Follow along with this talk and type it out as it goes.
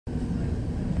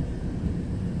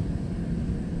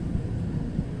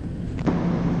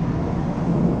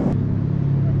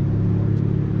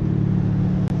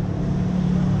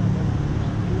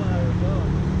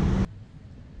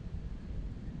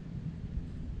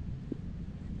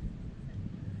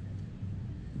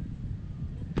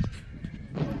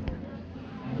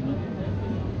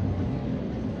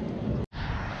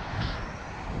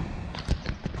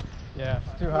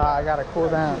hot. I gotta cool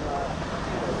down.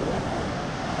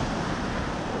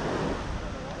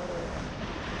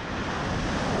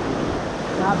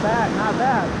 Not bad, not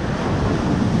bad.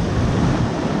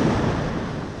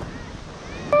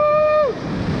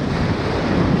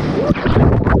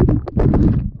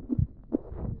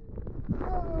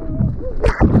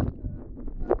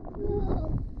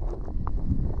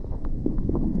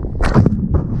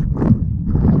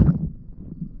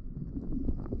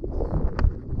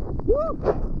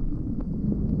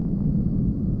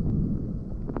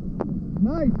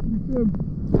 Nice, YouTube.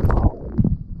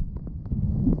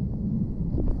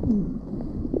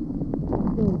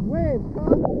 The waves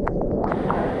come.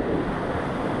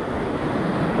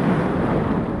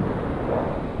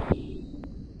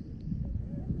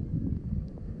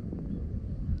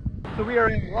 So we are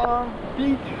in Long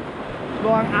Beach,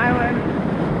 Long Island,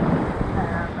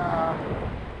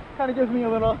 and kind of gives me a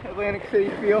little Atlantic City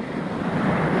feel.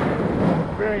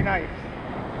 Very nice.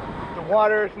 The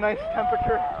water is nice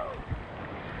temperature.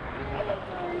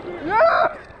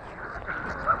 Yeah!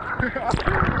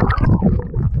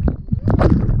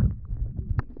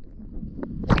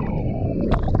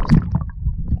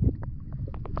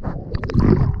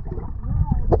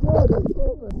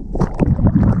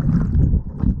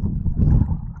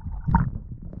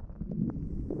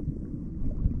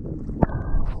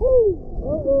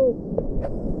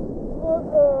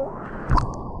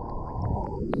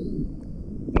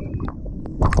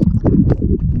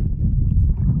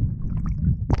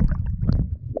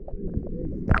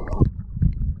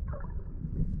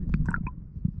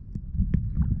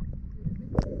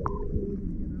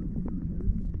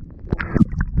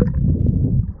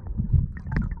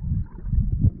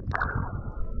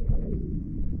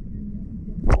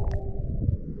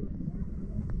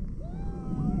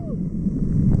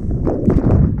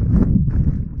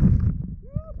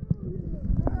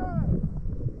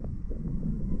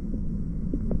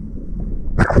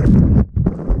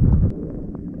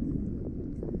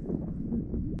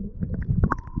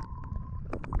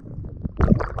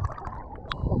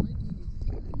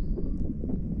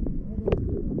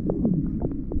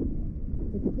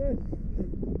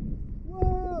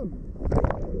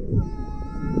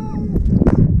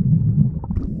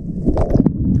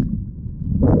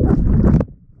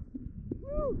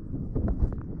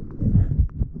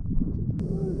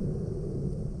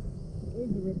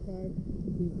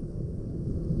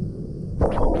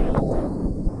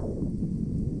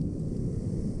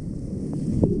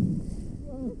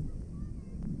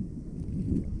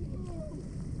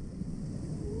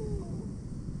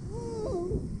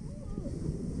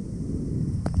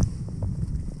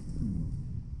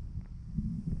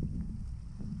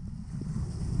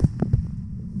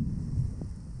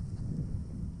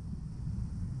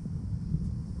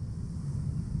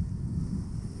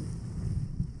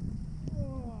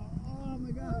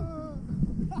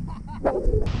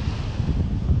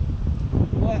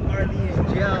 What are these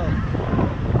gels?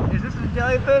 Is this a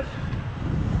jellyfish?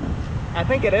 I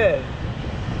think it is. You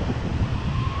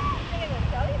think it's a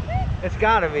jellyfish? It's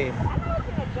gotta be. I never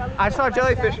seen a jellyfish. I saw like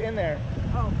jellyfish that. in there.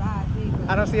 Oh God, Jesus.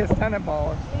 I don't see its tenant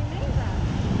balls. Me neither.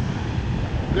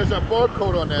 There's a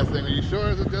barcode on that thing. Are you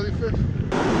sure it's a jellyfish?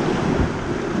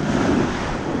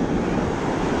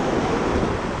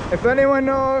 If anyone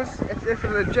knows if this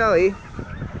is a jelly,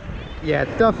 yeah,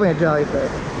 it's definitely a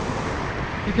jellyfish.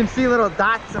 You can see little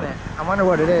dots in it. I wonder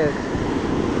what it is.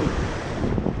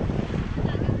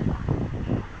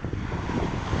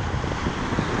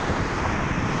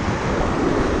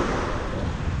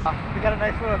 We got a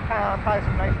nice little town, probably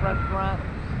some nice restaurants.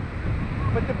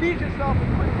 But the beach itself is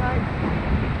pretty nice.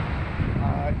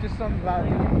 Just something about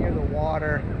being near the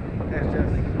water is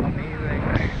just amazing.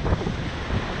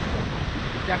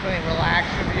 Definitely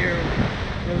relaxes you,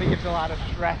 relieves a lot of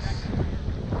stress.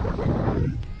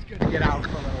 It's good to get out for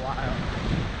a little while.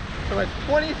 So it's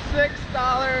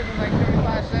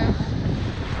 $26.35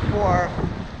 for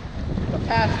the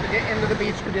pass to get into the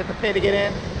beach, because you have to pay to get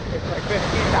in. It's like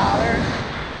 $15.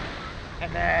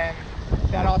 And then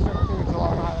that also includes the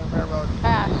Long Island Railroad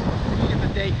pass. You get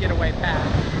the day getaway pass.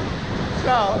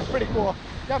 So it's pretty cool.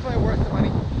 Definitely worth the money.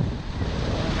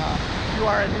 And if you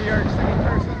are a New York City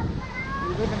person, you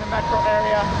live in the metro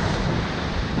area,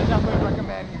 I definitely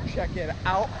recommend you check it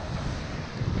out.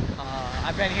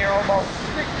 I've been here almost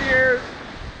 6 years,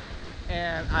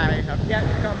 and I have yet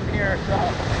to come here, so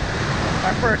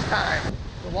my first time.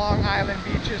 The Long Island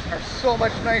beaches are so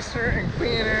much nicer and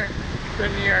cleaner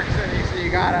than New York City, so you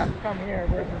gotta come here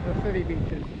versus the city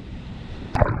beaches.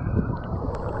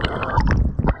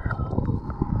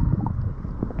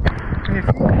 Can you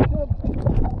see that?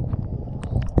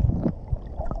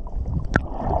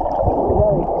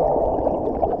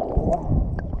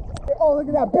 Oh, look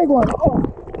at that big one. Oh,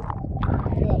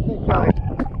 look at that big jelly.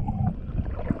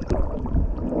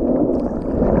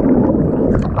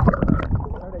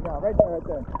 There they go, right there, right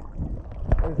there.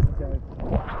 There's the jelly.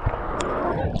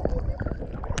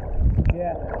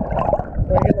 Yeah.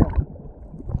 Right here.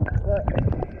 Look.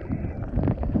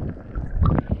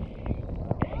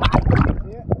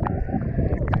 Yeah.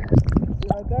 See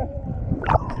right there?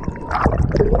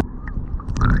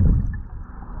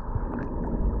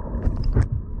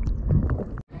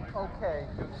 Okay,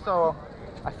 so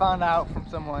I found out from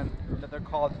someone that they're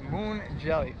called moon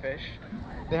jellyfish.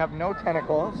 They have no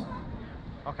tentacles,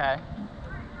 okay,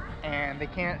 and they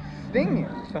can't sting you,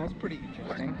 so that's pretty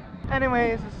interesting.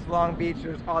 Anyways, this is Long Beach.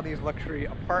 There's all these luxury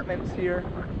apartments here.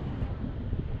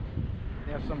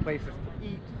 They have some places to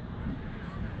eat,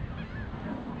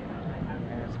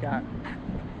 and it's got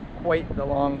quite the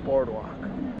long boardwalk.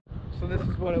 So this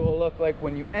is what it will look like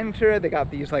when you enter. They got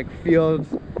these like fields.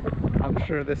 I'm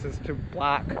sure this is to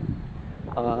block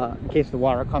in case the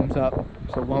water comes up,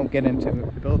 so it won't get into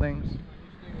the buildings,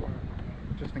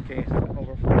 just in case it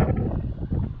overflows.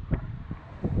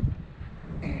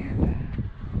 And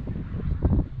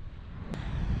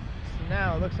so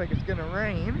now it looks like it's gonna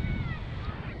rain,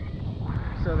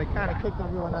 so they kind of kicked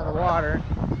everyone out of the water,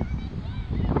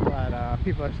 but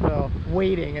people are still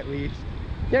waiting at least.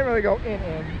 Can't really go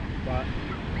in, but